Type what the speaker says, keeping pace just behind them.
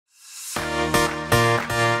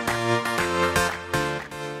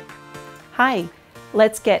Hi,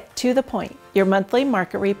 let's get to the point, your monthly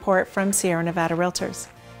market report from Siera Nevada REALTORS.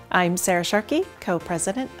 I'm Sara Sharkey,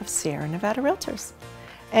 co-president of Siera Nevada REALTORS.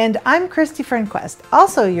 And I'm Christie Fernquest,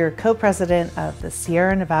 also your co-president of the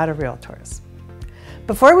Siera Nevada REALTORS.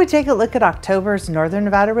 Before we take a look at October's Northern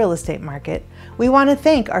Nevada real estate market, we want to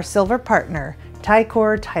thank our silver partner,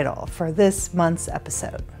 Ticor Title, for this month's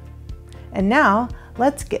episode. And now,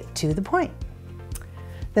 let's get to the point.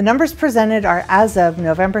 The numbers presented are as of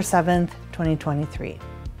November 7th, 2023.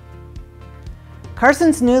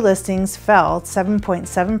 Carson's new listings fell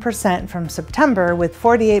 7.7% from September with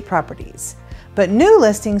 48 properties, but new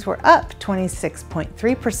listings were up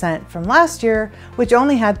 26.3% from last year, which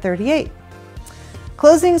only had 38.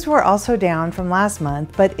 Closings were also down from last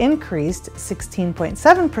month, but increased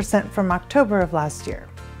 16.7% from October of last year.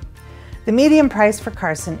 The median price for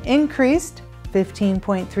Carson increased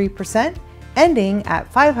 15.3%, ending at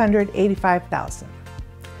 $585,000.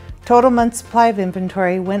 Total month supply of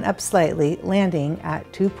inventory went up slightly, landing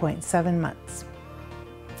at 2.7 months.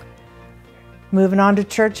 Moving on to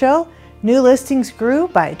Churchill, new listings grew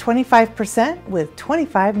by 25% with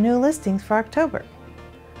 25 new listings for October.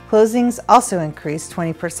 Closings also increased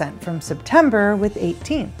 20% from September with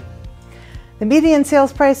 18. The median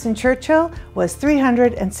sales price in Churchill was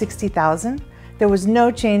 $360,000. There was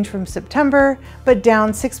no change from September, but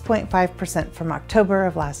down 6.5% from October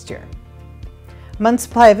of last year. Month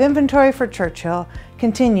supply of inventory for Churchill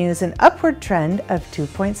continues an upward trend of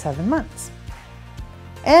 2.7 months.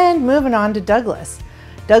 And moving on to Douglas.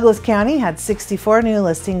 Douglas County had 64 new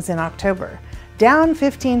listings in October, down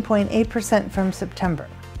 15.8% from September.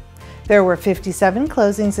 There were 57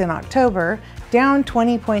 closings in October, down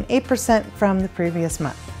 20.8% from the previous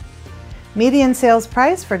month. Median sales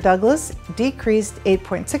price for Douglas decreased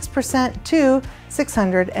 8.6% to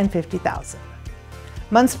 $650,000.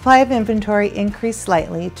 Month supply of inventory increased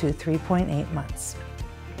slightly to 3.8 months.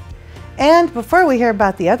 And before we hear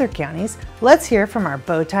about the other counties, let's hear from our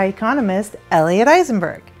bowtie economist, Elliot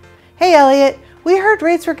Eisenberg. Hey Elliot, we heard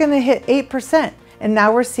rates were going to hit 8%, and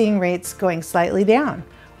now we're seeing rates going slightly down.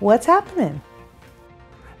 What's happening?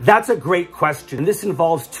 That's a great question. This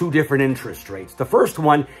involves two different interest rates. The first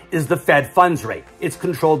one is the Fed funds rate. It's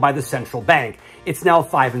controlled by the central bank. It's now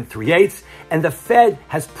 5 3/8, and the Fed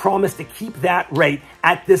has promised to keep that rate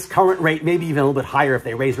at this current rate, maybe even a little bit higher if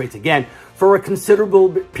they raise rates again, for a considerable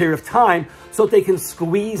period of time so they can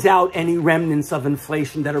squeeze out any remnants of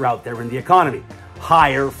inflation that are out there in the economy.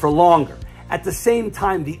 Higher for longer. At the same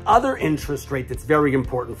time, the other interest rate that's very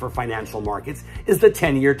important for financial markets is the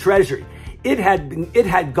 10-year Treasury. It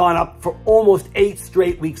had gone up for almost 8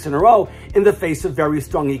 straight weeks in a row in the face of very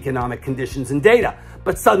strong economic conditions and data.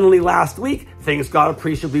 But suddenly last week, things got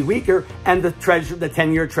appreciably weaker and the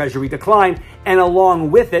 10-year Treasury declined, and along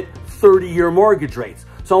with it, 30-year mortgage rates.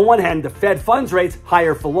 So on one hand, the Fed funds rates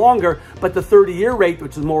higher for longer, but the 30-year rate,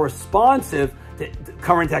 which is more responsive to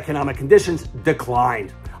current economic conditions,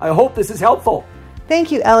 declined. I hope this is helpful.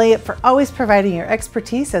 Thank you, Elliot, for always providing your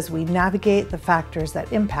expertise as we navigate the factors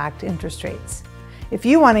that impact interest rates. If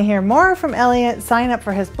you want to hear more from Elliot, sign up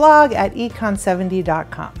for his blog at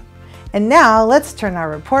econ70.com. And now let's turn our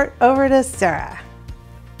report over to Sara.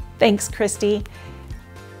 Thanks, Christy.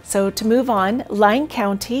 So to move on, Lyon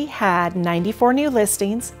County had 94 new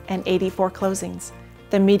listings and 84 closings.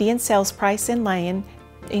 The median sales price in Lyon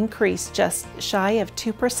increased just shy of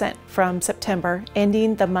 2% from September,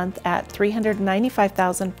 ending the month at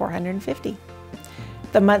 $395,450.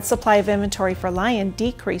 The month supply of inventory for Lyon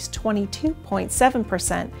decreased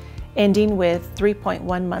 22.7%, ending with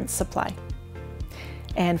 3.1 months supply.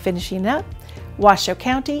 And finishing up, Washoe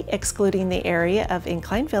County, excluding the area of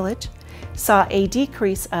Incline Village, saw a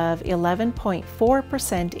decrease of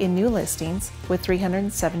 11.4% in new listings with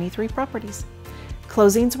 373 properties.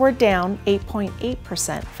 Closings were down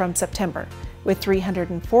 8.8% from September, with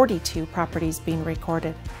 342 properties being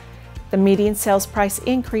recorded. The median sales price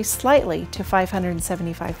increased slightly to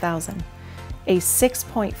 $575,000, a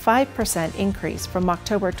 6.5% increase from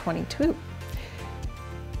October 22.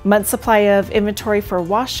 Month supply of inventory for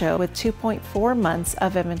Washoe with 2.4 months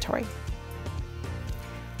of inventory.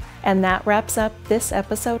 And that wraps up this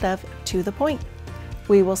episode of To The Point.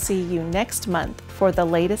 We will see you next month for the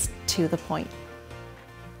latest To The Point.